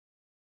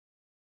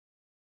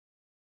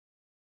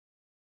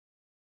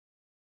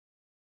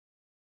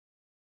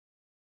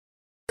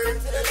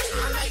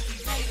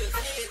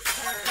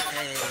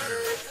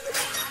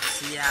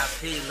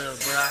R.I.P. little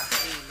bro.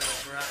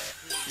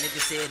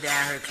 Nigga said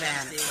down here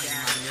clowning for you,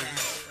 my nigga.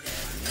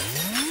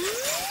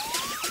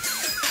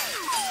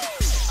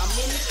 I'm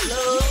in the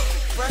club,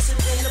 fresher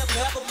than the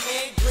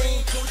peppermint green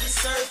Cuzo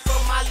shirt for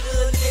my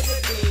little nigga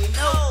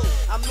Deno.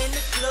 I'm in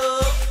the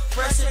club,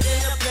 fresher than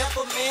the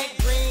peppermint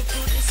green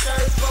Cuzo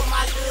shirt for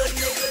my little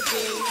nigga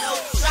Deno.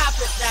 Drop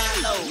it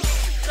down low,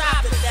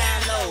 drop it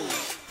down low.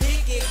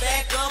 Pick it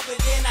back up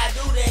and then I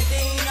do that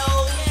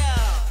Deno.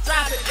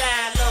 Drop it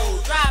down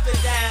low, drop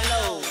it down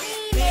low.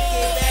 Pick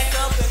it back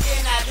up and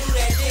then I do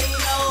that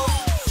Deno.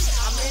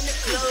 I'm in the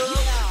club,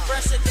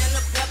 fresher than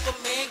the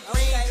peppermint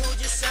green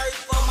Cuzo shirt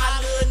for my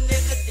little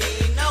nigga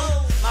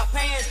Deno. My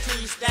pants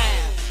creased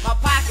down, my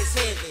pockets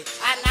heavy.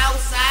 I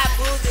outside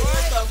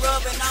Boozilla,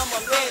 rubbing on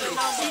my belly.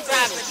 She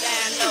drop it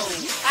down low,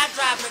 I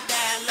drop it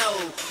down low.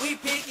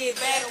 We pick it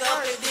back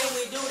up and then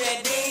we do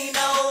that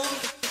Deno.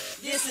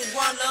 This is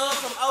one love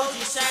from OG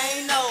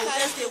Shano.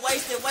 That's it,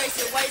 wasted,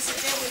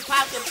 then we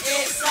pop them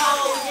XO.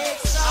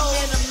 I'm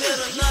in the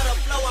middle of the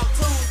flow, I'm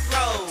too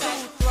throw.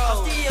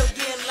 I'm still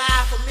getting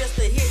live for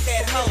Mr. Hit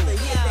That Hoe.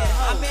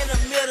 I'm in the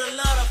middle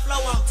of the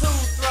flow, I'm too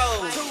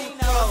throw.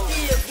 I'm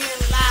still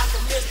getting live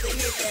for Mr.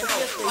 Hit That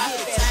Hoe. Watch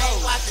the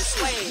chain, watch the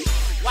swing,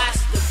 watch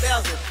the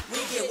bezel.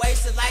 We get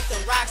wasted like the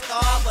rock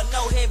star, but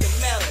no heavy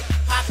metal.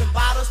 Popping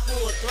bottles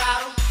full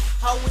throttle.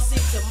 Ho, we see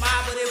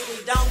tomorrow, but if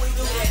we don't, we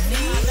do that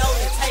Deno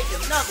and take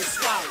another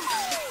swallow.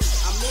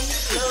 I'm in the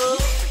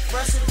club,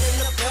 fresher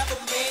than the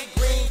peppermint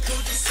green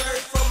Cuzo shirt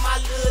for my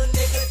little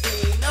nigga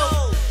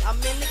Deno. I'm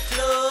in the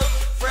club,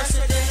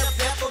 fresher than the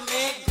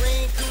peppermint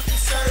green Cuzo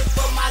shirt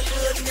for my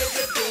little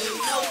nigga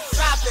Deno.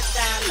 Drop it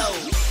down low,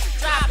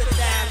 drop it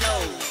down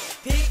low.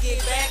 Pick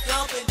it back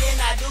up and then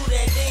I do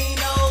that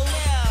Deno.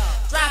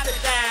 Drop it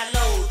down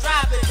low,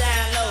 drop it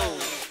down low.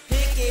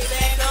 Pick it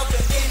back up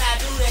and then I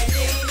do that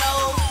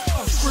Deno.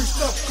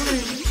 Greased up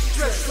clean,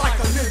 dressed like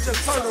a ninja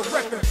turtle,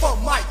 reppin' for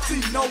Mike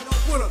Deno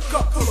with a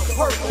cup full of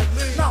purple.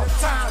 Now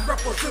time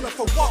representing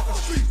for Walker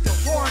Street. The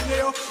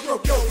Cornell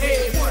broke your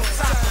head one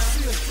time for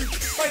Sheer Street.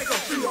 Make a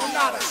feel, I'm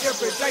not an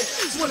everyday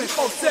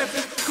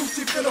 24/7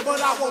 coochie filler, but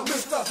I want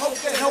Mr. Hope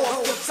that hoe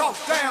up to talk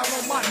down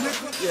on my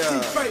nigga.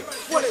 G-Bay,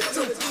 what it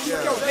do?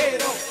 Keep your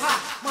head up high.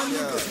 My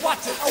niggas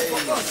watching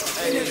over us,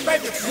 and then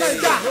baby,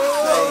 let's go.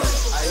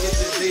 I hit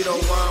the Deno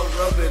while I'm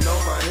rubbing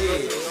on my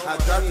head. I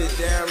dropped it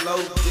down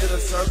low, did a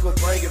circle,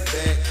 bring it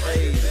back.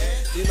 Hey,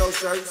 Deno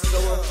shirt so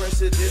I'm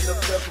fresher than the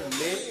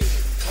peppermint.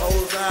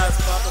 Hoes eyes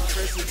poppin'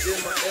 fresher than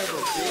my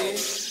ever been.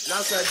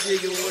 Outside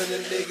jigging when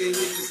a nigga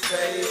hit the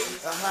stage.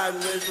 A hot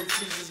red from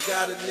Keezy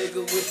got a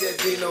nigga with that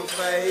Deno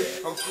fade.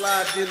 I'm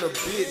fly than a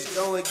bitch,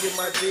 go and get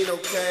my Deno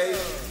cave.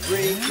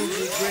 Green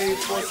Cuzo, green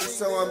forces,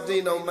 so I'm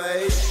Deno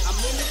made. I'm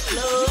in the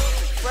club,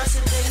 fresher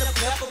than the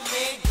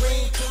peppermint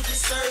green Cuzo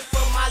shirt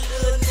for my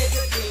little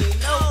nigga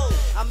Deno.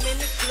 I'm in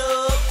the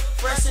club,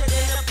 fresher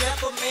than the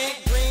peppermint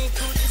green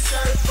Cuzo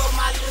shirt for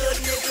my little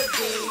nigga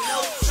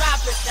Deno.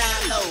 Drop it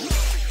down low,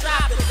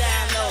 drop it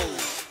down low.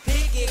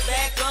 Pick it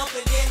back up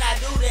and then I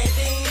do that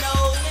Deno.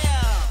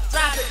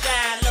 Drop it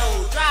down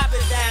low, drop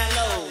it down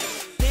low.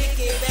 Pick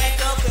it back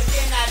up and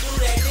then I do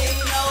that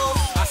Deno.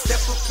 I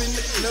step up in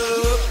the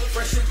club,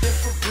 fresher than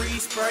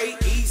Febreze spray.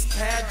 East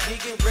Town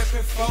jigging,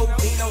 reppin' for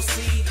Deno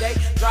C-Day.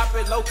 Drop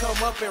it low, come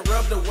up and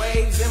rub the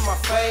waves in my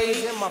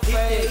face. Hit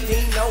that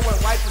Deno and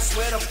wipe the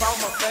sweat up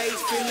on my face.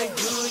 Feeling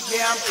good,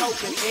 yeah, I'm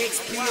toting X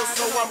pills,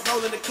 so I'm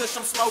rolling the kush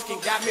I'm smoking.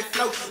 Got me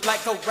float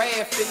like a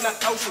raft in the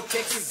ocean.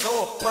 Texas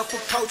or purple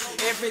coach,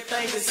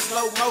 everything is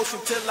slow motion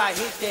till I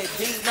hit that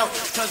Deno,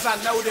 cause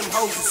I know them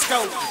hoes are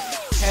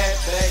scoping. Hat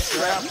back,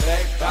 strap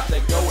back, bout to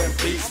go in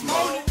beast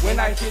mode. When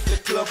I hit the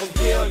club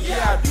again,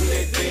 yeah, I do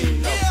that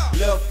Deno.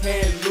 Left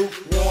hand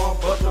lukewarm,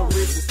 but the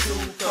wrist is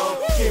too cold.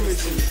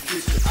 Kim's in the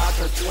kitchen, I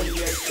turn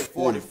 28 to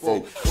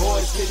 44.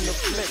 Boys hitting the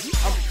flex,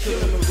 I'm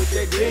killing them with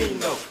that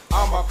Deno.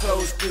 All my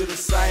clothes still the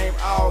same,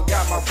 all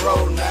got my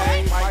bro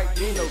name. Mike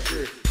Deno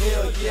grip,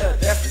 hell yeah,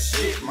 that's the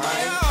shit, man.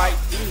 Mike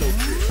Deno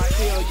grip,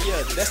 hell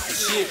yeah, that's the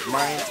shit,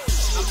 man.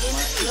 I'm in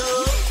the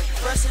club,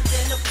 fresher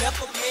than the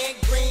peppermint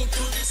green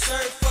Cuzo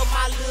shirt for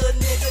my little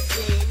nigga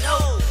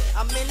Deno.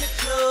 I'm in the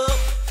club,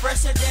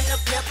 fresher than the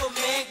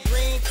peppermint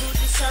green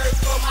Cuzo shirt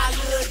for my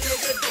little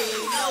nigga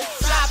Deno.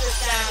 Drop it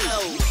down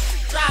low,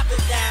 drop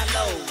it down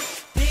low.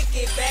 Pick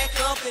it back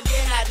up and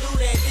then I do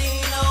that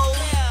Deno.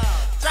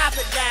 Drop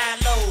it down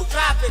low,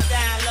 drop it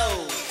down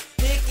low.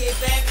 Pick it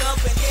back up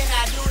and then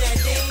I do that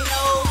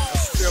Deno.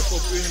 Step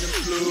up in the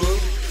club,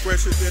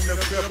 fresher than the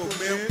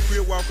peppermint.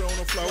 We're walking on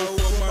the floor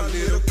for my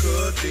little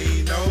cuz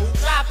Deno.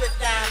 Drop it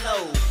down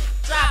low,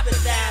 drop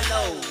it down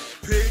low.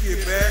 Pick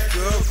it back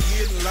up,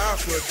 getting live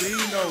for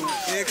Deno.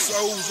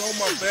 XO's on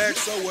my back,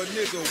 so a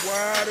nigga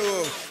wide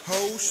up.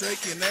 Hoes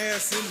shaking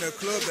ass in the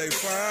club, they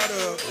fired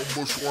up.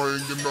 I'ma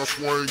swing and I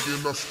swing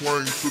and I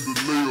swing to the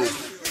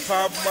left.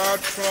 Pop my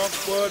trunk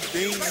for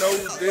Deno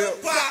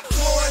dip.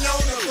 Popcorn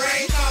on the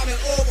brain, I'm an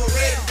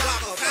overrated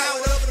blocker.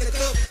 Powered up in the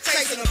club,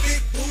 chasing a big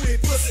booty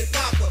pussy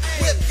popper.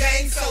 Whip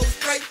game so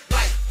straight,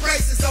 like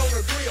braces on the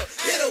grill.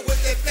 Hit her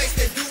with that face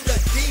that do the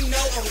Deno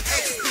on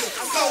X-Bill.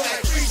 I'm so that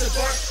freezer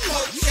burn,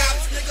 smoke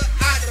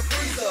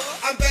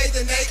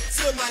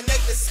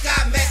make the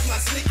sky match my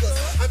sneakers.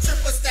 I'm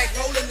triple stack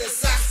rolling the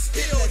socks,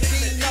 hitting the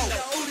Deno.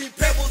 Udi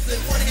pebbles in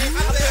one hand,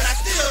 I bet I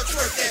still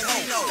twerk that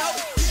Deno.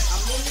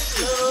 I'm in the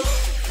club,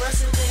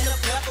 fresher than a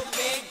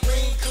peppermint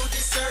green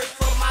Cuzo shirt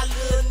for my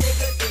little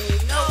nigga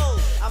Deno.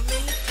 I'm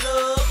in the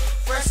club,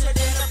 fresher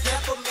than a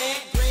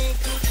peppermint green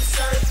Cuzo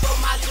shirt for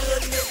my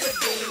little nigga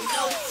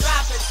Deno.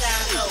 Drop it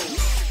down low,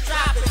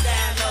 drop it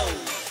down low.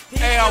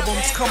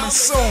 Album's coming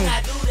soon.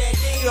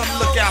 Be on the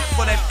lookout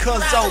for that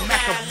Cuzo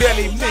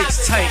Machiavelli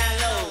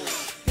mixtape.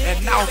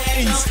 That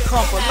Northeast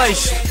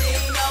compilation.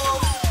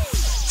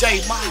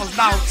 Jmaal's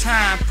Now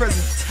Time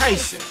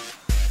presentation.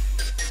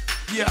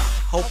 Yeah,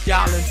 hope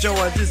y'all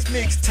enjoyed this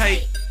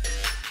mixtape.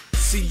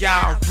 See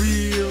y'all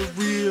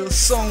real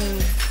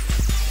soon.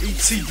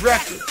 ET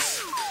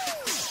Records.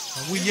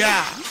 We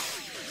out.